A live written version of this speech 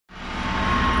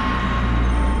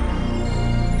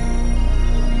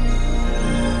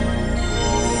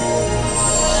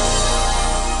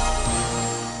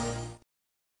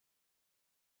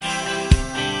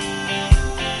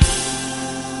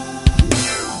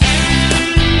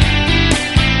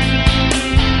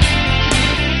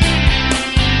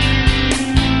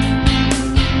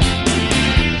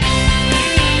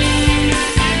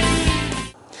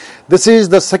This is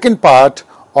the second part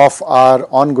of our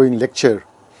ongoing lecture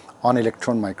on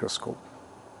electron microscope.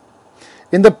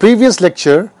 In the previous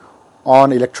lecture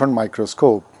on electron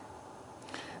microscope,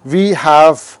 we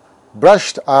have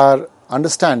brushed our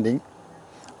understanding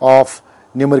of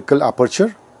numerical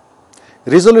aperture,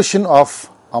 resolution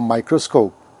of a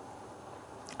microscope,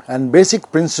 and basic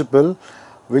principle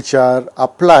which are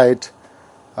applied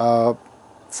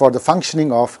for the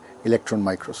functioning of electron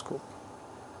microscope.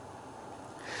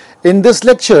 In this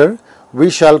lecture,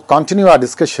 we shall continue our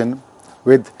discussion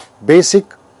with basic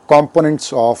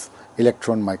components of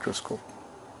electron microscope.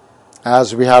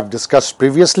 As we have discussed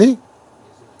previously,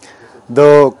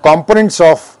 the components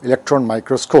of electron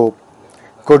microscope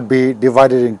could be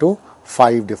divided into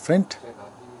 5 different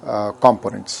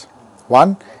components.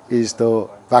 One is the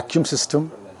vacuum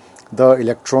system, the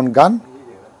electron gun,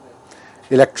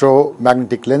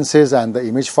 electromagnetic lenses and the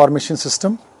image formation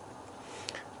system.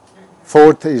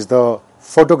 Fourth is the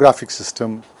photographic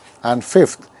system, and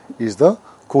fifth is the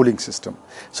cooling system.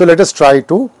 So let us try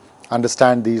to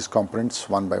understand these components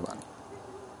one by one.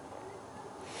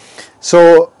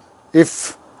 So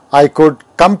if I could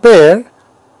compare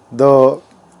the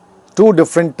two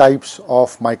different types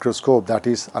of microscope, that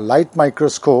is a light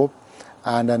microscope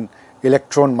and an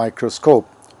electron microscope,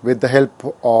 with the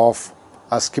help of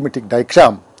a schematic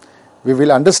diagram, we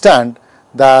will understand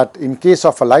that in case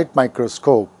of a light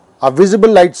microscope, a visible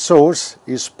light source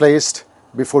is placed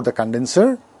before the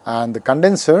condenser, and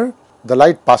the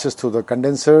light passes through the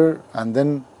condenser and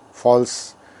then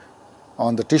falls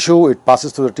on the tissue. It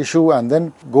passes through the tissue and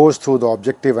then goes through the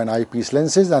objective and eyepiece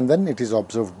lenses, and then it is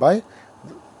observed by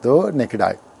the naked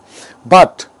eye.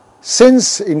 But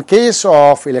since in case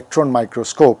of electron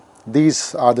microscope,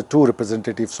 these are the two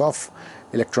representatives of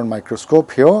electron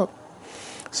microscope here.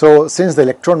 So since the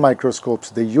electron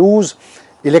microscopes, they use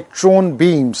electron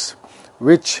beams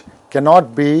which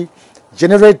cannot be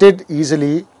generated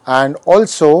easily, and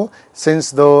also since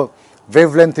the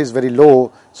wavelength is very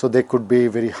low, so they could be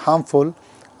very harmful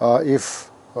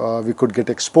if we could get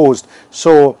exposed.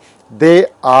 So they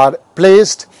are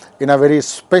placed in a very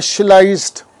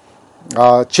specialized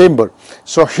chamber.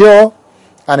 So here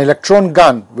an electron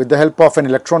gun, with the help of an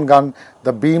electron gun,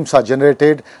 the beams are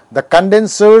generated. The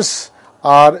condensers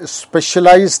are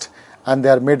specialized and they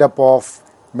are made up of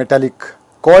metallic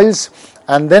coils,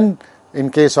 and then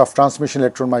in case of transmission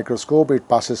electron microscope, it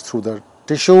passes through the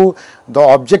tissue. The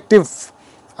objective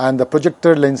and the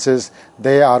projector lenses,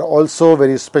 they are also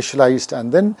very specialized,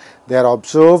 and then they are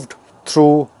observed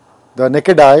through the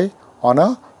naked eye on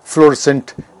a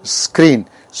fluorescent screen.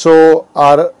 So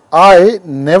our eye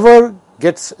never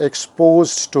gets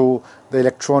exposed to the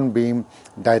electron beam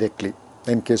directly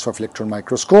in case of electron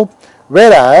microscope,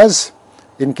 whereas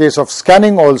in case of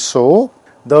scanning also,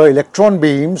 the electron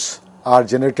beams are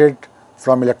generated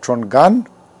from electron gun,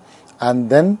 and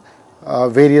then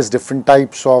various different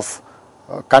types of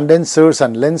condensers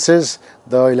and lenses,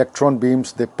 the electron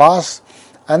beams, they pass,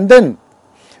 and then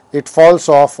it falls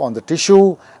off on the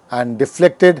tissue and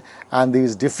deflected, and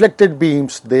these deflected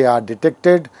beams, they are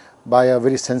detected by a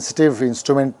very sensitive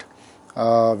instrument.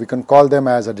 We can call them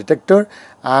as a detector,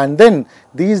 and then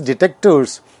these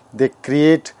detectors, they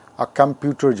create a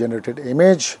computer generated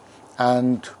image,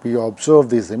 and we observe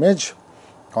this image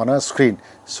on a screen.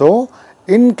 So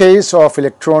in case of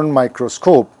electron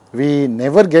microscope, we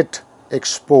never get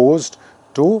exposed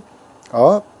to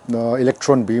a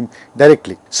electron beam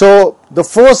directly. So the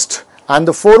first and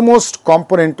the foremost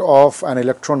component of an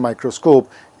electron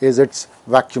microscope is its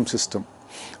vacuum system.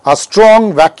 A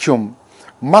strong vacuum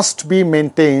must be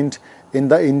maintained in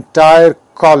the entire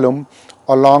column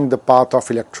along the path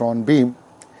of electron beam.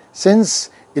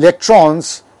 Since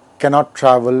electrons cannot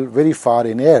travel very far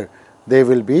in air, they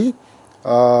will be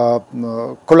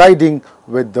colliding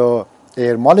with the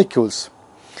air molecules.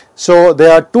 So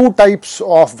there are two types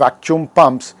of vacuum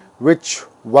pumps which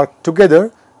work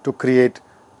together to create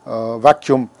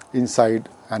vacuum inside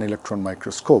an electron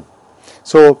microscope.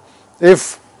 So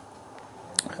if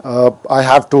I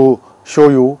have to show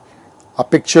you a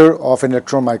picture of an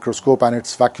electron microscope and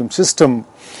its vacuum system,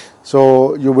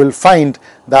 so you will find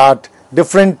that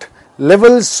different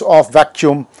levels of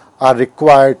vacuum are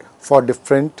required for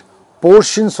different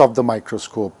portions of the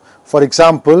microscope. For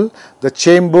example, the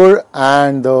chamber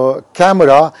and the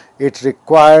camera, it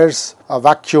requires a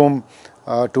vacuum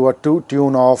to a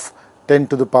tune of 10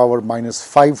 to the power minus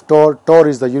 5 torr. Torr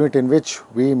is the unit in which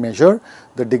we measure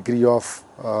the degree of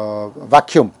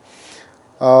vacuum.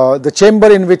 The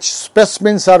chamber in which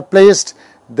specimens are placed,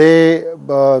 they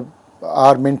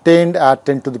are maintained at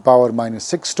 10 to the power minus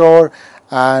 6 torr,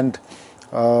 and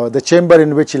the chamber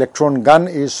in which electron gun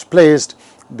is placed,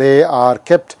 they are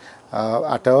kept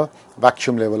at a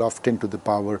vacuum level of 10 to the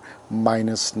power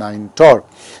minus 9 torr.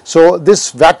 So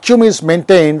this vacuum is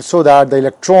maintained so that the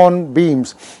electron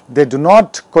beams, they do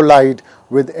not collide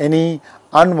with any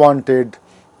unwanted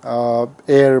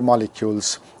air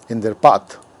molecules in their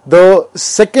path. The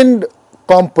second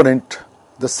component,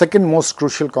 the second most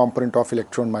crucial component of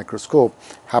electron microscope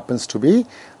happens to be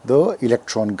the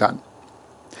electron gun.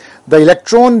 The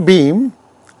electron beam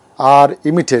are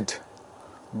emitted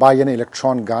by an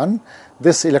electron gun.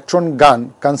 This electron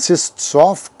gun consists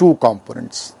of two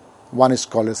components. One is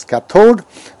called as cathode,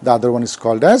 the other one is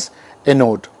called as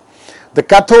anode. The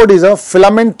cathode is a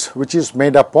filament which is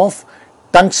made up of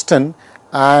tungsten,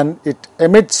 and it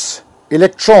emits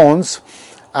electrons,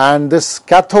 and this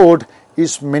cathode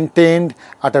is maintained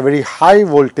at a very high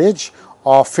voltage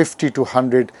of 50 to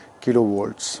 100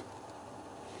 kilovolts.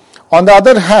 On the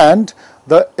other hand,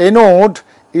 the anode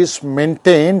is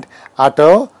maintained at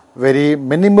a very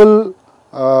minimal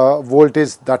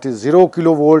voltage, that is 0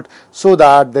 kilovolt, so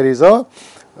that there is a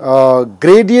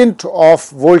gradient of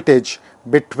voltage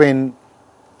between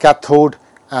cathode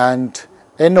and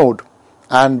anode.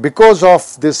 And because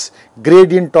of this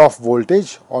gradient of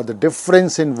voltage or the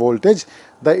difference in voltage,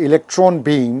 the electron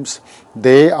beams,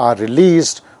 they are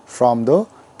released from the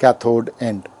cathode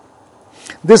end.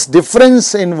 This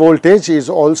difference in voltage is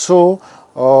also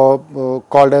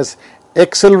called as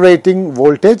accelerating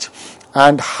voltage,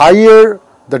 and higher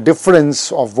the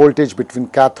difference of voltage between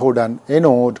cathode and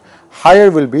anode, higher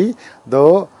will be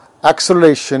the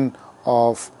acceleration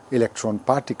of electron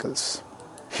particles.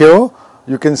 Here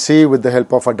you can see with the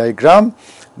help of a diagram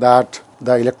that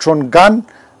the electron gun,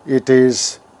 it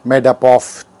is made up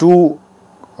of two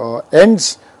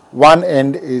ends. One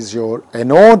end is your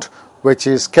anode, which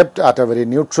is kept at a very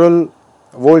neutral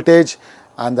voltage,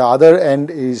 and the other end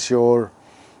is your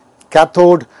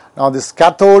cathode. Now this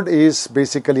cathode is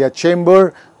basically a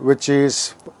chamber which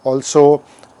is also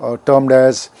termed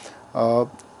as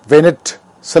Venet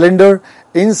cylinder.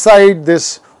 Inside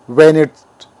this Venet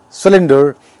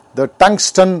cylinder, the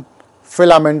tungsten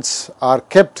filaments are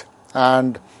kept,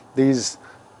 and these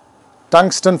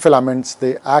tungsten filaments,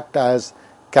 they act as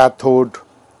cathode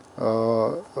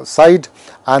side,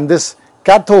 and this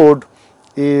cathode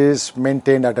is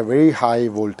maintained at a very high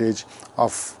voltage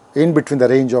of in between the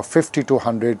range of 50 to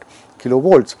 100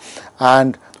 kilovolts.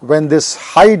 And when this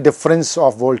high difference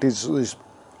of voltage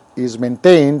is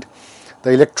maintained,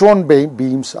 the electron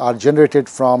beams are generated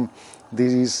from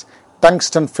these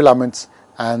tungsten filaments,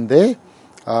 and they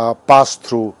pass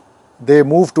through, they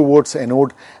move towards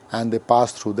anode, and they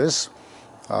pass through this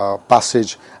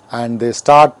passage, and they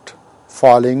start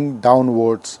falling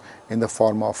downwards in the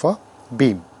form of a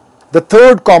beam. The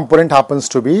third component happens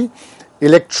to be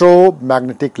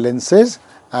electromagnetic lenses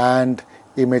and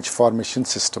image formation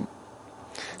system.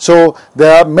 So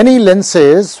there are many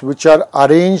lenses which are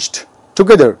arranged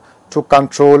together to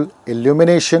control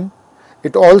illumination.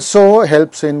 It also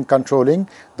helps in controlling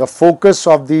the focus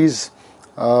of these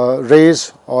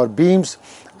rays or beams,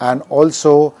 and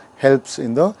also helps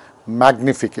in the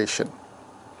magnification.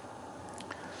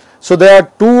 So there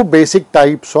are two basic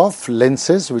types of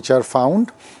lenses which are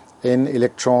found in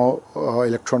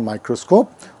electron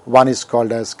microscope. One is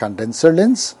called as condenser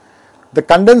lens. The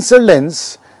condenser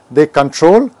lens, they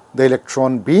control the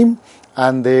electron beam,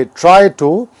 and they try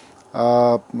to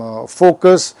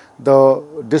focus the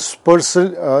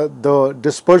dispersing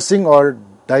or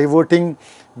diverting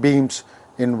beams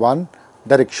in one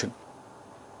direction.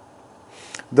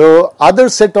 The other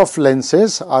set of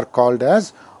lenses are called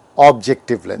as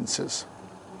objective lenses.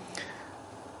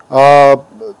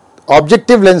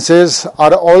 Objective lenses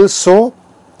are also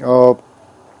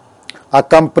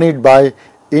accompanied by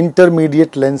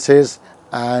intermediate lenses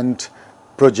and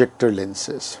projector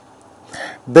lenses.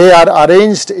 They are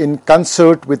arranged in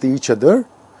concert with each other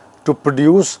to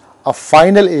produce a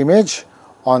final image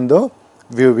on the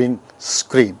viewing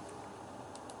screen.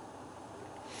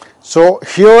 So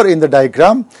here in the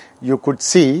diagram you could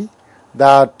see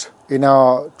that in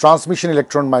a transmission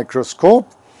electron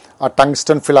microscope, a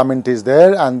tungsten filament is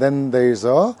there, and then there is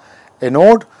a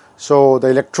anode. So the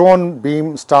electron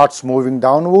beam starts moving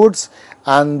downwards,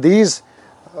 and these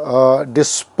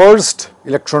dispersed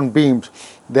electron beams,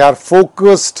 they are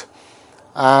focused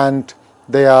and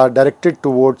they are directed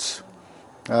towards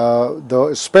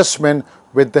the specimen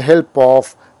with the help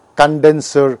of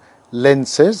condenser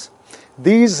lenses.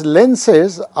 These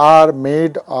lenses are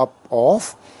made up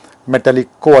of metallic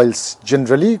coils,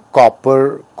 generally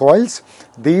copper coils.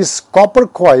 These copper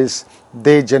coils,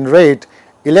 they generate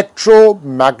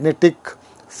electromagnetic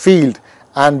field,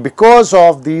 and because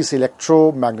of these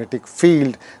electromagnetic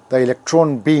field, the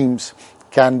electron beams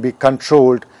can be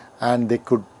controlled and they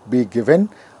could be given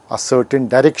a certain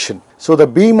direction. So the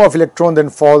beam of electron then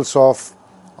falls off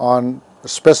on a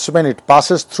specimen, it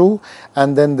passes through,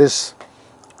 and then this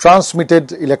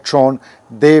transmitted electron,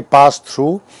 they pass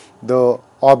through the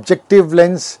objective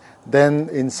lens. Then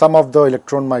in some of the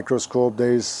electron microscope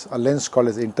there is a lens called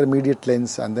as intermediate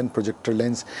lens and then projector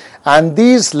lens, and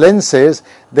these lenses,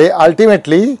 they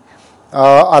ultimately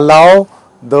allow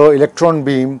the electron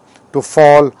beam to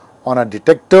fall on a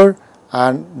detector,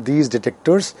 and these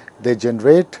detectors, they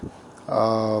generate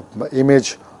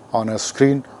image on a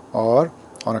screen or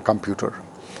on a computer.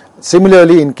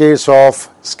 Similarly, in case of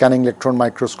scanning electron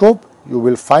microscope, you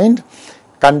will find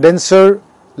condenser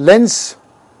lens,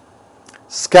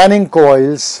 scanning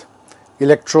coils,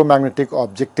 electromagnetic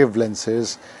objective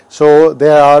lenses. So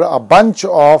there are a bunch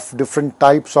of different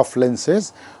types of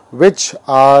lenses which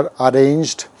are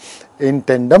arranged in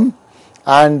tandem,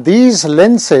 and these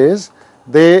lenses,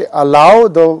 they allow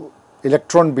the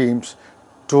electron beams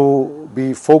to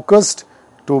be focused,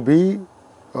 to be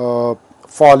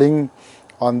falling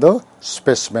on the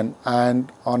specimen,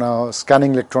 and on a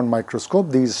scanning electron microscope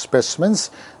these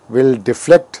specimens will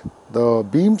deflect the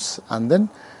beams, and then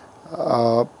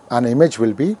an image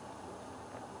will be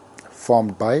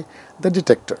formed by the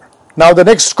detector. Now the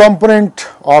next component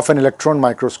of an electron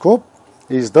microscope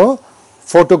is the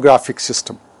photographic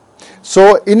system.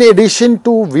 So in addition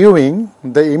to viewing,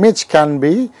 the image can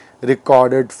be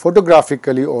recorded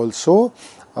photographically also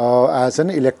as an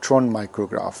electron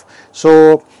micrograph.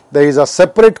 So there is a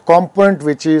separate component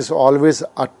which is always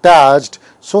attached,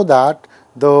 so that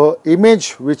the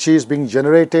image which is being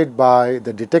generated by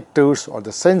the detectors or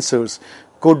the sensors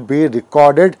could be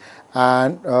recorded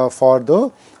and for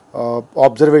the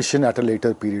observation at a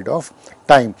later period of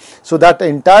time. So that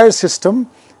entire system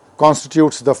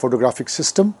constitutes the photographic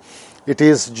system. It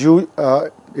is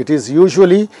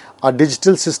usually a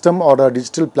digital system or a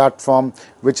digital platform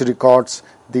which records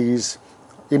these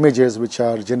images which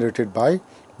are generated by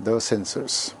the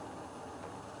sensors.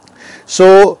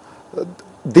 So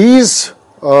these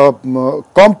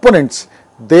components,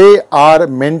 they are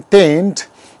maintained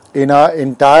in an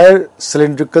entire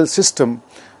cylindrical system.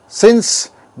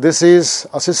 Since this is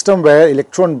a system where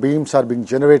electron beams are being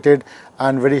generated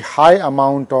and very high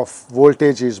amount of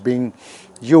voltage is being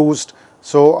used,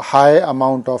 so high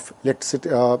amount of electricity,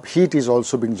 heat is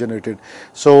also being generated.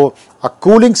 So a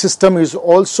cooling system is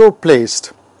also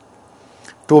placed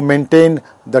to maintain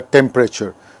the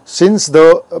temperature. Since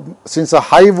a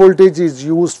high voltage is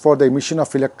used for the emission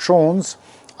of electrons,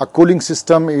 a cooling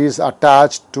system is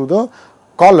attached to the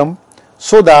column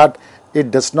so that it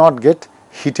does not get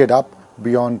heated up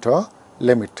beyond a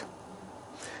limit.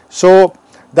 So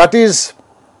that is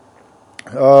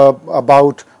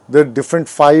about the different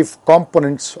 5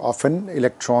 components of an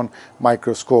electron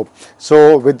microscope.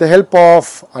 So with the help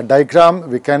of a diagram,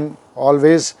 we can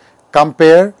always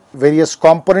compare various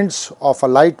components of a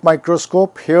light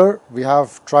microscope. Here we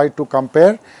have tried to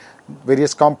compare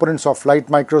various components of light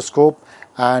microscope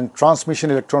and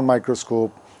transmission electron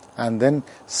microscope and then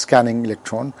scanning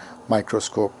electron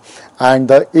microscope. And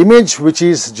the image which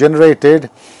is generated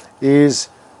is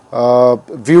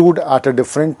viewed at a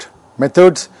different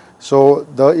methods. So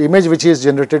the image which is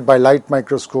generated by light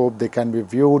microscope, they can be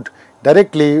viewed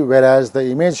directly, whereas the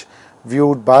image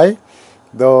viewed by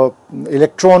the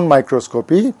electron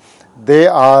microscopy, they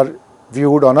are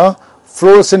viewed on a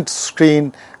fluorescent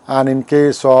screen, and in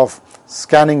case of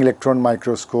scanning electron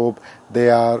microscope,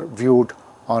 they are viewed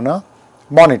on a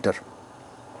monitor.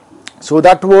 So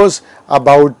that was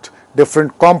about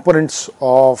different components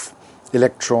of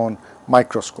electron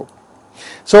microscope.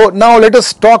 So now let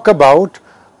us talk about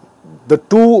the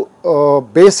 2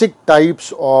 basic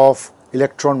types of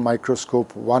electron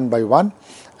microscope one by one.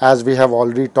 As we have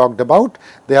already talked about,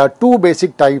 there are 2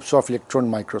 basic types of electron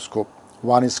microscope.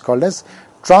 One is called as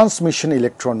transmission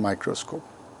electron microscope.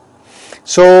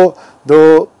 So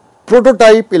the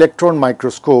prototype electron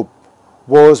microscope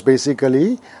was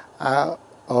basically a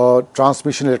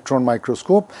transmission electron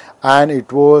microscope, and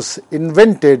it was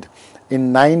invented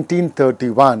in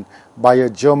 1931 by a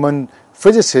German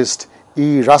physicist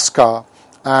E. Ruska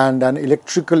and an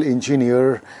electrical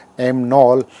engineer M.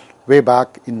 Knoll way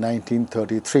back in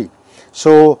 1933.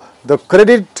 So the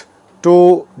credit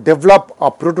to develop a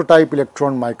prototype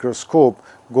electron microscope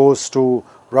goes to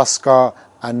Ruska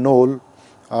and Knoll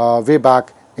way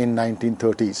back in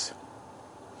 1930s.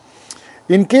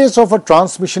 In case of a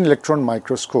transmission electron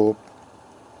microscope,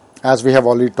 as we have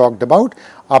already talked about,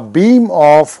 a beam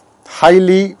of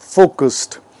highly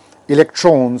focused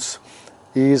electrons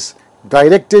is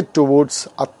directed towards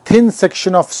a thin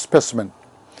section of specimen.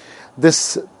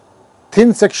 This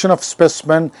thin section of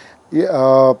specimen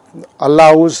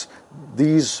allows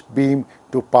these beam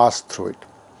to pass through it.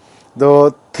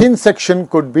 The thin section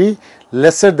could be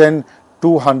lesser than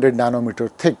 200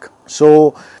 nanometer thick.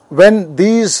 So when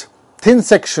these thin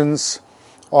sections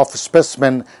of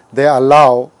specimen, they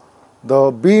allow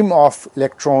the beam of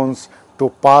electrons to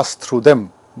pass through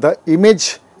them. The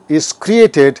image is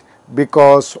created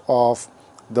because of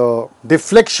the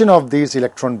deflection of these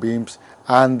electron beams,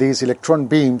 and these electron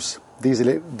beams,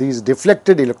 these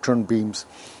deflected electron beams,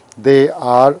 they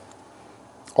are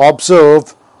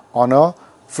observed on a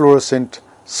fluorescent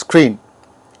screen.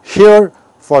 Here,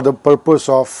 for the purpose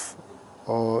of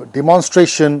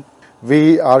demonstration,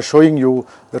 we are showing you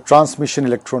the transmission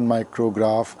electron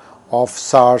micrograph of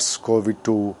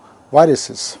SARS-CoV-2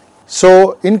 viruses.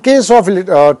 So, in case of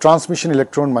transmission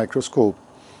electron microscope,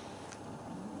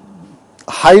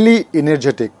 highly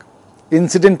energetic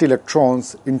incident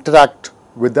electrons interact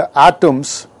with the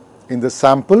atoms in the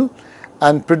sample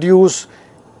and produce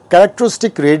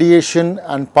characteristic radiation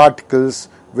and particles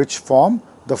which form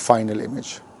the final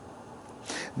image.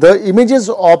 The images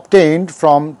obtained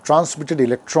from transmitted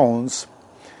electrons,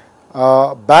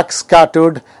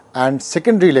 backscattered and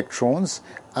secondary electrons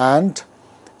and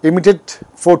emitted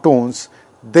photons,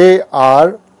 they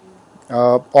are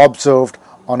observed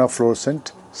on a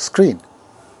fluorescent screen.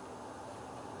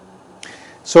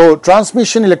 So,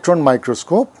 transmission electron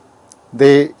microscope,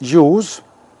 they use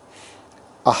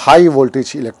a high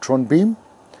voltage electron beam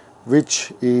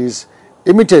which is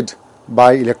emitted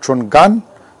by electron gun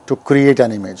to create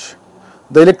an image.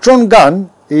 The electron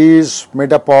gun is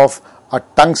made up of a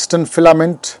tungsten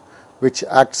filament which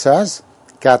acts as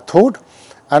cathode,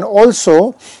 and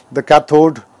also the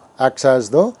cathode acts as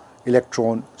the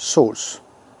electron source.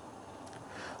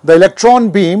 The electron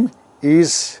beam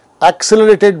is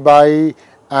accelerated by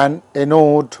an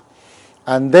anode,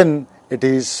 and then it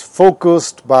is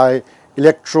focused by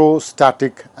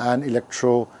electrostatic and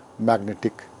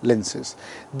electromagnetic lenses.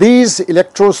 These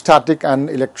electrostatic and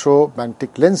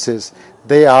electromagnetic lenses,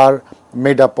 they are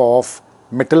made up of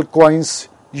metal coins,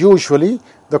 usually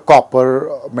the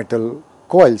copper metal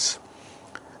coils.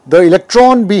 The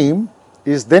electron beam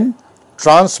is then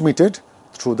transmitted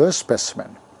through the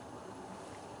specimen.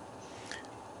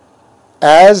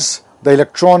 As the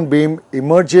electron beam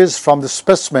emerges from the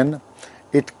specimen,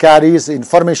 it carries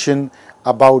information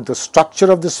about the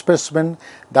structure of the specimen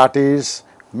that is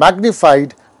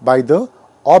magnified by the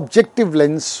objective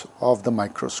lens of the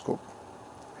microscope.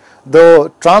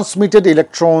 The transmitted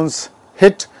electrons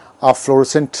hit a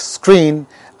fluorescent screen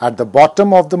at the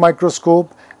bottom of the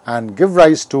microscope and give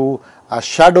rise to a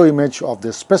shadow image of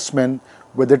the specimen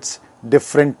with its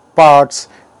different parts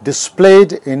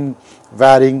displayed in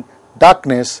varying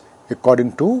darkness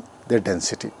according to their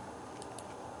density.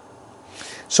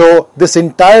 So, this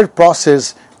entire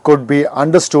process could be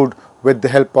understood with the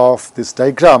help of this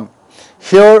diagram.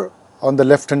 Here on the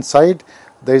left hand side,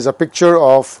 there is a picture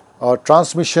of a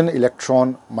transmission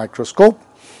electron microscope,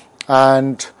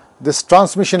 and this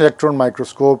transmission electron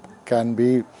microscope can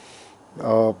be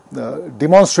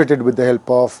demonstrated with the help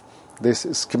of this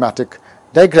schematic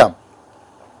diagram.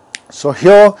 So,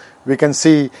 here we can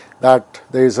see that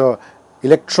there is a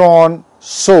electron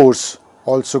source,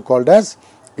 also called as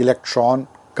electron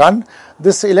gun.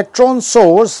 This electron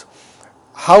source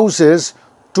houses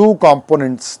two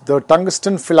components, the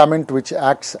tungsten filament which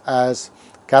acts as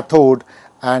cathode,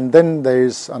 and then there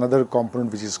is another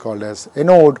component which is called as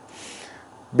anode.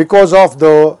 Because of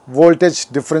the voltage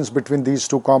difference between these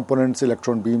two components,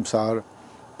 electron beams are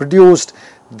produced.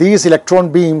 These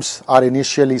electron beams are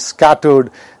initially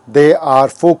scattered. They are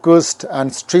focused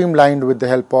and streamlined with the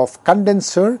help of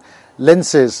condenser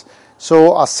lenses.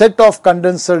 So, a set of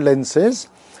condenser lenses,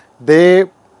 they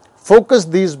focus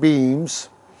these beams,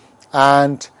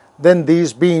 and then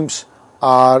these beams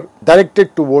are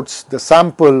directed towards the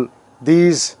sample.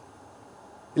 These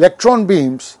electron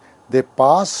beams, they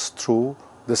pass through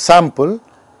the sample,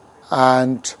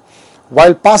 and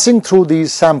while passing through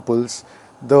these samples,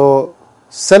 the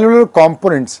cellular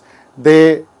components,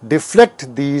 they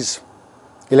deflect these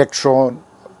electron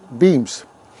beams.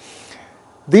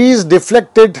 These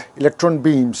deflected electron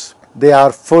beams, they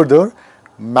are further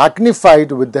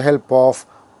magnified with the help of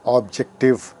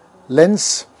objective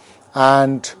lens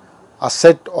and a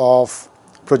set of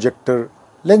projector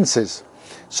lenses.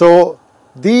 So,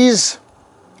 these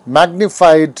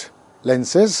magnified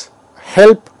lenses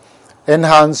help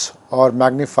enhance or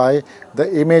magnify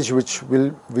the image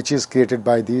which is created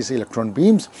by these electron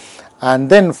beams, and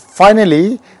then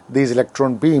finally these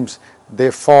electron beams,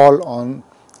 they fall on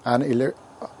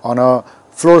on a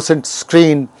fluorescent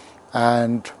screen,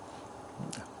 and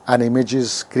an image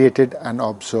is created and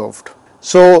observed.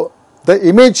 So the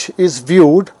image is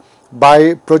viewed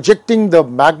by projecting the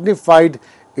magnified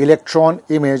electron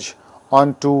image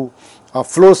onto a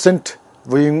fluorescent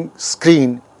viewing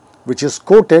screen, which is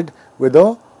coated with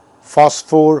a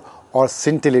phosphor or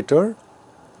scintillator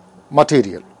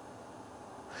material.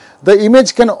 The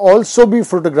image can also be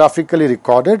photographically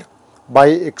recorded by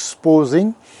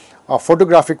exposing a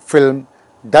photographic film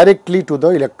directly to the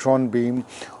electron beam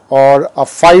or a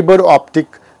fiber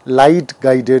optic light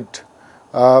guide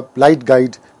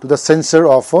to the sensor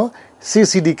of a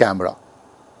CCD camera.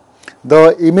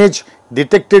 The image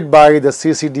detected by the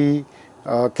CCD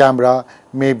camera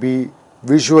may be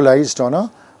visualized on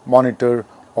a monitor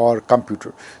or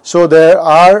computer. So there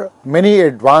are many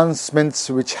advancements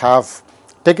which have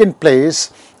taken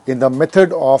place in the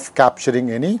method of capturing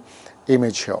any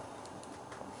image here.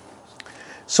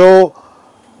 So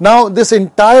now this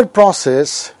entire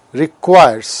process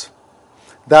requires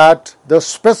that the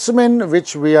specimen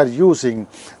which we are using,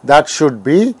 that should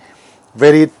be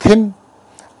very thin,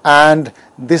 and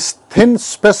this thin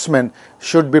specimen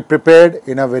should be prepared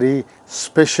in a very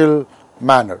special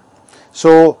manner.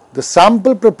 So the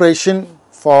sample preparation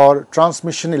for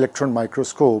transmission electron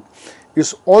microscope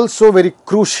is also very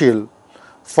crucial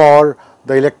for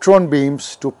the electron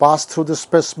beams to pass through the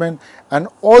specimen, and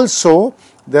also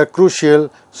they are crucial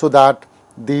so that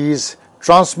these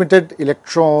transmitted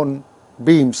electron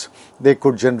beams, they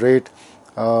could generate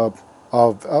a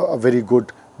very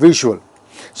good visual.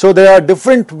 So there are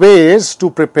different ways to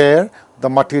prepare the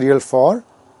material for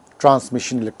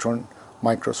transmission electron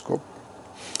microscope.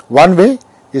 One way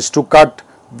is to cut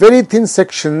very thin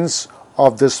sections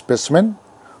of the specimen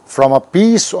from a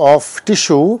piece of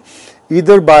tissue,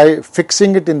 either by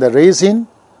fixing it in the resin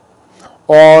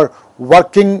or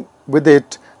working with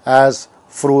it as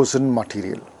frozen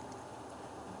material.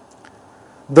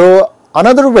 The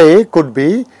another way could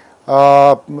be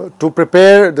to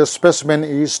prepare the specimen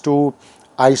is to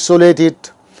isolate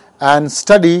it and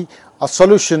study a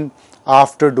solution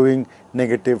after doing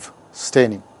negative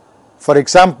staining. For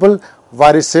example,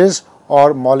 viruses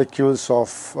or molecules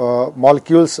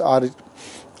are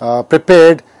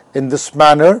prepared in this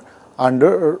manner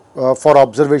for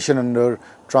observation under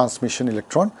transmission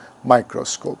electron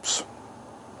microscopes.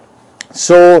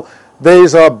 So there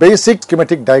is a basic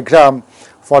schematic diagram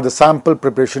for the sample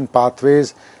preparation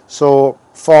pathways. So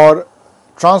for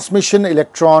transmission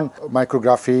electron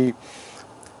micrography,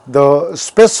 the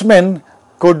specimen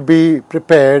could be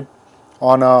prepared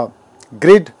on a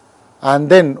grid, and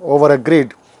then over a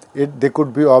grid they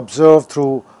could be observed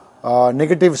through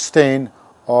negative stain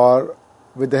or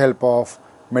with the help of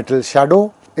metal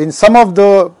shadow. In some of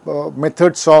the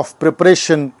methods of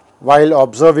preparation while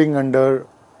observing under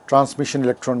transmission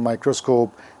electron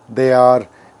microscope, they are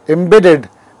embedded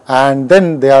and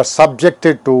then they are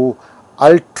subjected to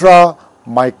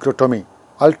ultramicrotomy.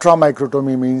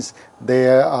 Ultramicrotomy means they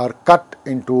are cut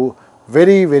into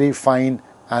very, very fine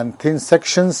and thin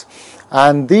sections,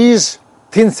 and these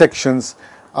thin sections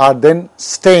are then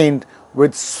stained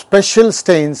with special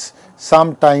stains,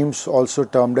 sometimes also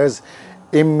termed as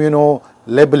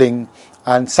immunolabeling,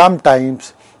 and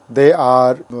sometimes they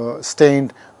are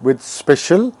stained with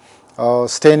special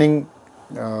staining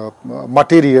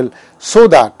material, so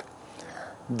that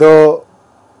the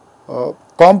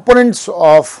components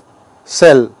of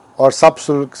cell or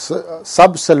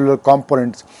subcellular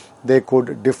components, they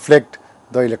could deflect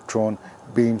the electron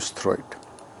beams through it.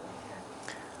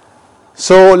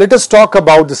 So let us talk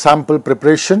about the sample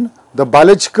preparation. The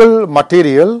biological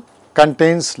material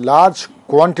contains large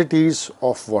quantities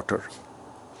of water,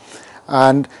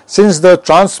 and since the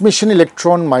transmission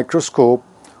electron microscope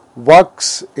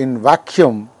works in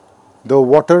vacuum, the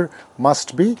water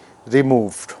must be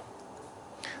removed.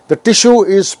 The tissue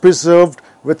is preserved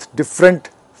with different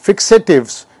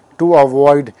fixatives to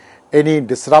avoid any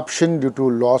disruption due to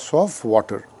loss of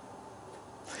water.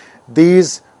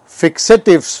 These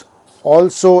fixatives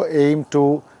also aim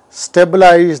to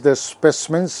stabilize the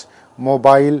specimen's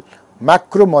mobile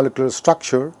macromolecular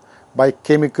structure by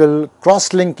chemical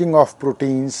cross-linking of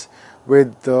proteins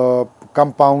with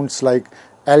compounds like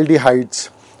aldehydes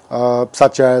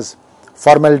such as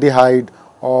formaldehyde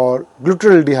or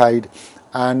glutaraldehyde,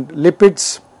 and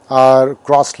lipids are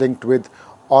cross-linked with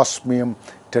osmium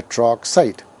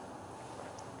tetroxide.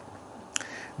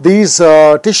 These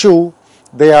tissue,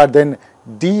 they are then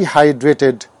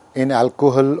dehydrated in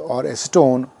alcohol or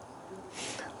acetone,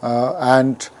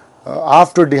 and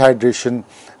after dehydration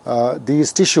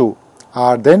these tissue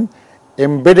are then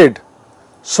embedded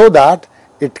so that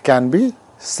it can be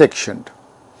sectioned.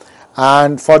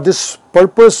 And for this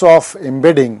purpose of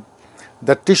embedding,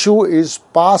 the tissue is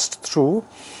passed through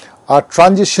a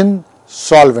transition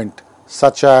solvent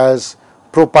such as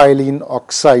propylene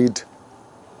oxide,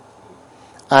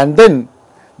 and then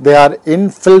they are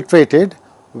infiltrated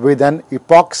with an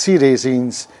epoxy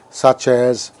resins such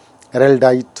as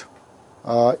araldite,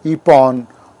 epon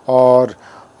or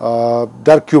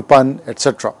Durcupan,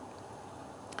 etc.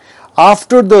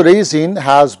 After the resin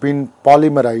has been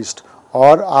polymerized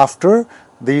or after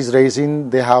these resin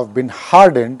they have been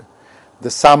hardened, the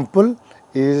sample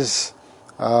is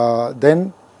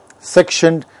then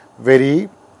sectioned very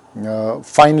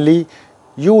finely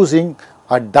using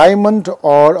a diamond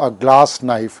or a glass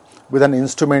knife with an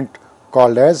instrument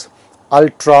called as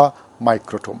ultra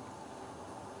microtome.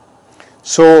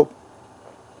 So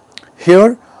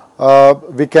here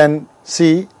we can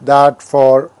see that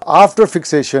for after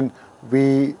fixation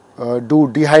we do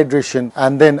dehydration,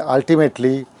 and then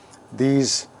ultimately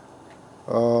these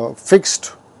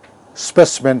fixed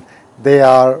specimen, they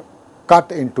are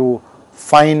cut into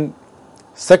fine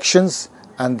sections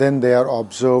and then they are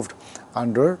observed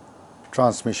under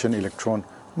transmission electron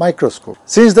microscope.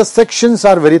 Since the sections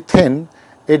are very thin,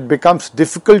 it becomes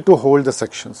difficult to hold the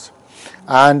sections,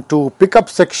 and to pick up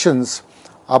sections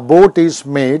a boat is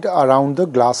made around the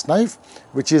glass knife,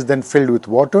 which is then filled with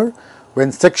water.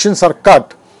 When sections are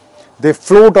cut, they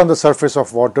float on the surface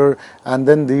of water, and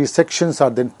then these sections are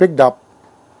then picked up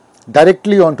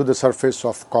directly onto the surface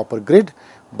of copper grid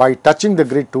by touching the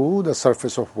grid to the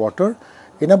surface of water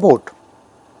in a boat.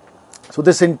 So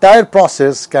this entire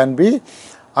process can be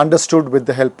understood with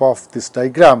the help of this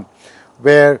diagram,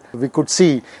 where we could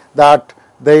see that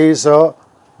there is a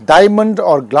diamond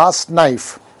or glass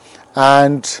knife,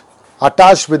 and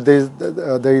attached with this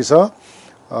there is a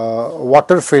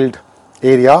water filled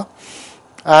area,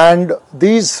 and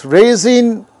these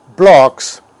resin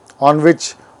blocks on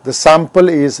which the sample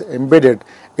is embedded,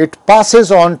 it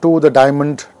passes on to the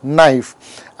diamond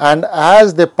knife, and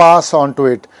as they pass onto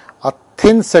it, a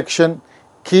thin section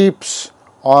keeps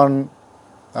on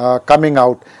coming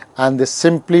out, and they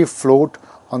simply float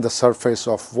on the surface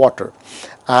of water.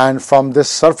 And from this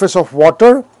surface of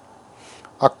water,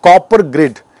 a copper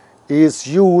grid is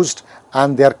used,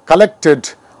 and they are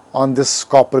collected on this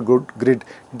copper grid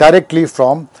directly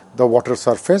from the water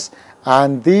surface,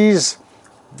 and these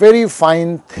very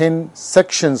fine thin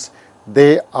sections,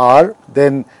 they are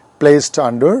then placed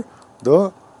under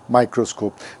the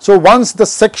microscope. So once the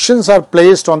sections are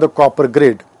placed on the copper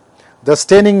grid, the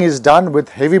staining is done with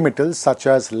heavy metals such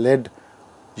as lead,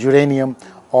 uranium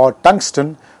or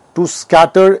tungsten to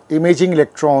scatter imaging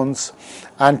electrons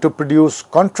and to produce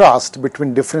contrast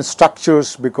between different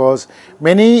structures, because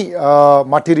many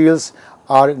materials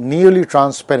are nearly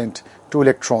transparent to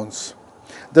electrons.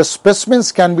 The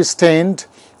specimens can be stained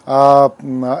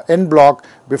en bloc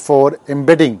before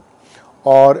embedding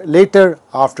or later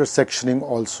after sectioning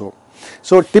also.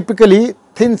 So typically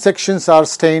thin sections are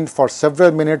stained for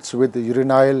several minutes with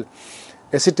uranyl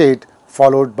acetate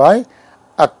followed by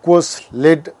aqueous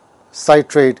lead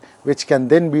citrate, which can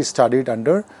then be studied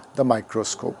under the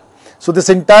microscope. So this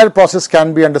entire process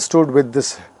can be understood with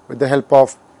the help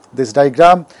of this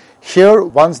diagram. Here,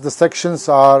 once the sections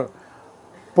are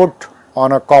put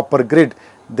on a copper grid,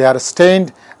 they are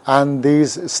stained, and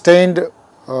these stained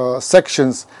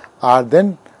sections are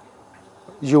then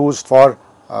used for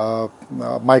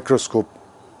microscope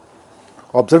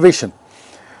observation.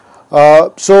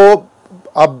 So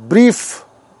a brief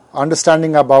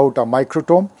understanding about a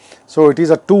microtome. So it is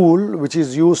a tool which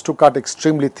is used to cut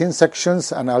extremely thin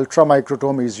sections, and ultra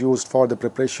microtome is used for the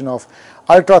preparation of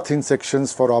ultra thin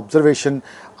sections for observation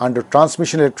under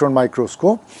transmission electron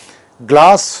microscope.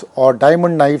 Glass or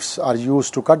diamond knives are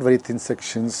used to cut very thin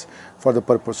sections for the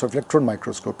purpose of electron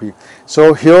microscopy.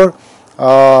 So here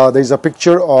there is a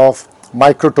picture of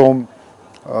microtome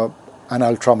and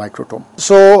ultra microtome.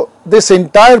 So this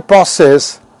entire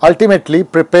process ultimately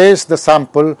prepares the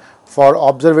sample for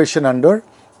observation under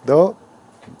the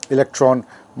electron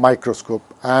microscope.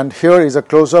 And here is a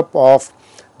close-up of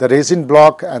the resin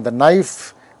block and the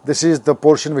knife. This is the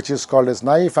portion which is called as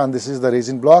knife, and this is the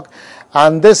resin block,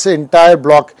 and this entire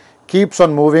block keeps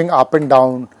on moving up and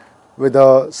down with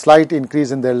a slight increase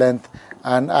in their length,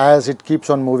 and as it keeps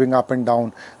on moving up and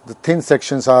down, the thin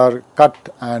sections are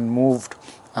cut and moved,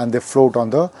 and they float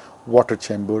on the water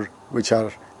chamber which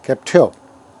are kept here.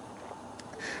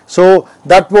 So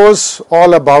that was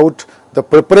all about the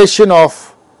preparation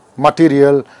of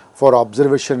material for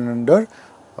observation under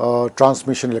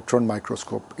transmission electron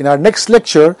microscope. In our next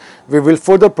lecture, we will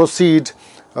further proceed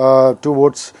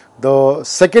towards the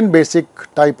second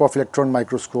basic type of electron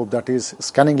microscope, that is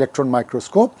scanning electron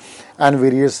microscope, and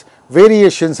various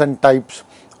variations and types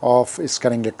of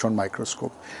scanning electron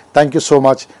microscope. Thank you so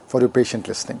much for your patient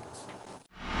listening.